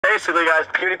basically, guys,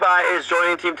 Pewdiepie is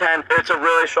joining Team 10. It's a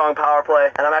really strong power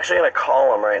play, and I'm actually gonna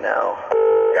call him right now.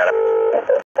 Got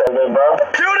it. Hey, bro.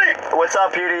 Pewdie! What's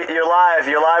up, Pewdie? You're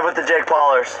live. You're live with the Jake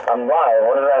Paulers. I'm live.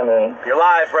 What does that mean? You're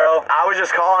live, bro. I was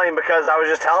just calling because I was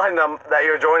just telling them that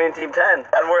you're joining Team 10,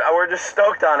 and we're just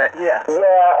stoked on it. Yeah.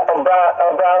 Yeah,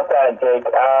 about that, Jake.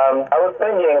 I was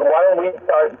thinking, why don't we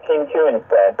start Team 2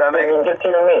 instead? That makes... just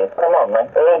you and me. Come on,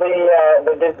 man. It'll be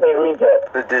the Disney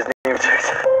reject. The Disney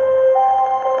reject.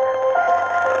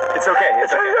 It's okay. It's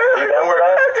okay.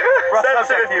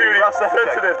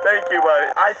 Sensitive. Thank you, buddy.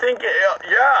 I think,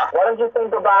 yeah. Why don't you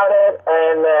think about it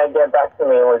and get back to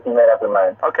me once you made up your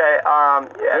mind? Okay.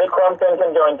 Yeah. Nick Crumpton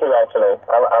can join too, actually.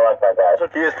 I like that guy.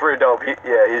 He is pretty dope.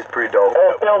 He's pretty dope.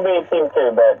 It'll still be Team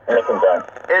 2, but Nick can join.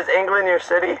 Is England your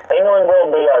city? England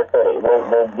will be our city.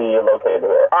 We'll be located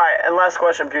here. All right. And last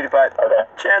question, Pewdiepie. Okay.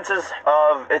 Chances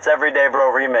of It's Everyday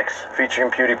Bro remix featuring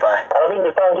Pewdiepie. I don't think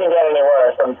the song can get any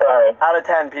worse. I'm sorry. Out of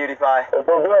 10, Pewdiepie. If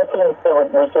we'll be a Team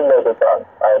 2, we should make a song.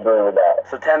 I agree with that.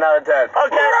 So 10 out of 10. Okay,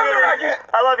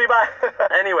 I love you, bye.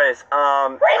 Anyways,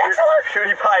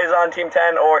 Pewdiepie is on Team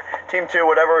 10 or Team 2,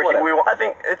 whatever we want. I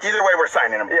think it's... Either way, we're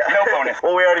signing him. Yeah. No bonus.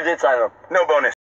 Well, we already did sign him. No bonus.